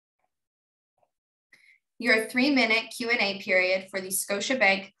Your 3-minute Q&A period for the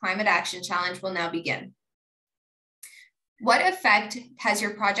Scotiabank Climate Action Challenge will now begin. What effect has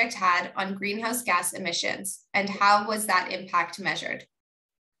your project had on greenhouse gas emissions, and how was that impact measured?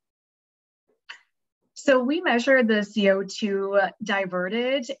 So we measured the CO2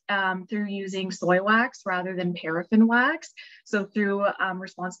 diverted through using soy wax rather than paraffin wax. So through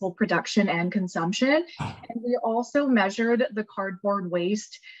responsible production and consumption. And we also measured the cardboard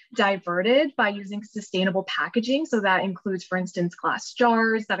waste diverted by using sustainable packaging. So that includes, for instance, glass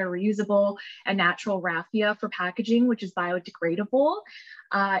jars that are reusable and natural raffia for packaging, which is biodegradable.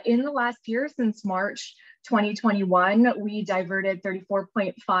 In the last year, since March 2021, we diverted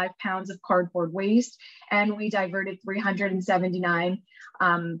 34.5 pounds of cardboard waste, and we diverted 379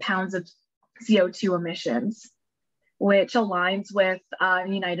 pounds of CO2 emissions, which aligns with the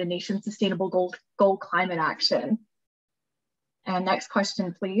United Nations Sustainable Goal Climate Action. And next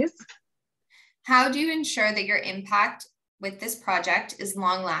question, please. How do you ensure that your impact with this project is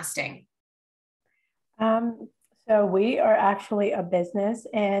long-lasting? So we are actually a business,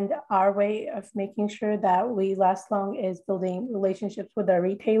 and our way of making sure that we last long is building relationships with our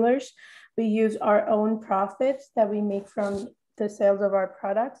retailers. We use our own profits that we make from the sales of our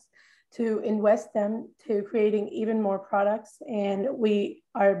products to invest them to creating even more products, and we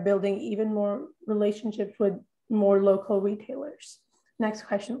are building even more relationships with more local retailers. Next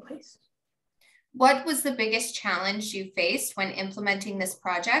question, please. What was the biggest challenge you faced when implementing this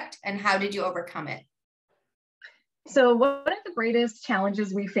project, and how did you overcome it? So one of the greatest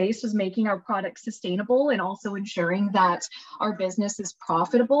challenges we faced was making our product sustainable and also ensuring that our business is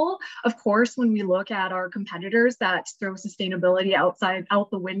profitable. Of course, when we look at our competitors that throw sustainability out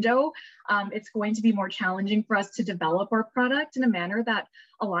the window, it's going to be more challenging for us to develop our product in a manner that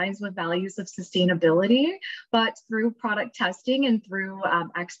aligns with values of sustainability. But through product testing and through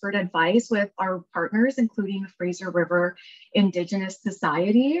expert advice with our partners, including the Fraser River Indigenous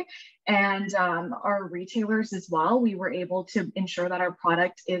Society, and our retailers as well, we were able to ensure that our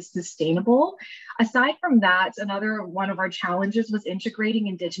product is sustainable. Aside from that, another one of our challenges was integrating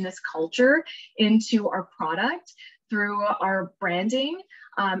Indigenous culture into our product through our branding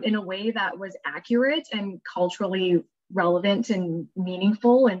in a way that was accurate and culturally relevant and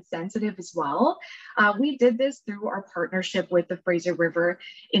meaningful and sensitive as well. We did this through our partnership with the Fraser River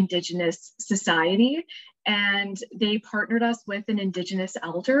Indigenous Society, and they partnered us with an Indigenous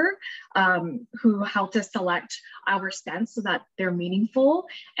elder who helped us select our scents so that they're meaningful,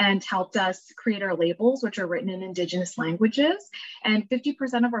 and helped us create our labels, which are written in Indigenous languages. And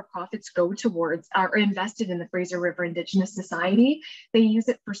 50% of our profits go towards, are invested in the Fraser River Indigenous Society. They use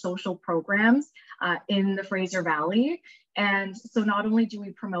it for social programs in the Fraser Valley. And so not only do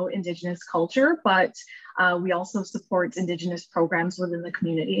we promote Indigenous culture, but we also support Indigenous programs within the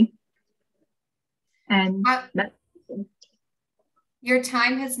community. And your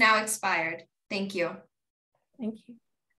time has now expired. Thank you. Thank you.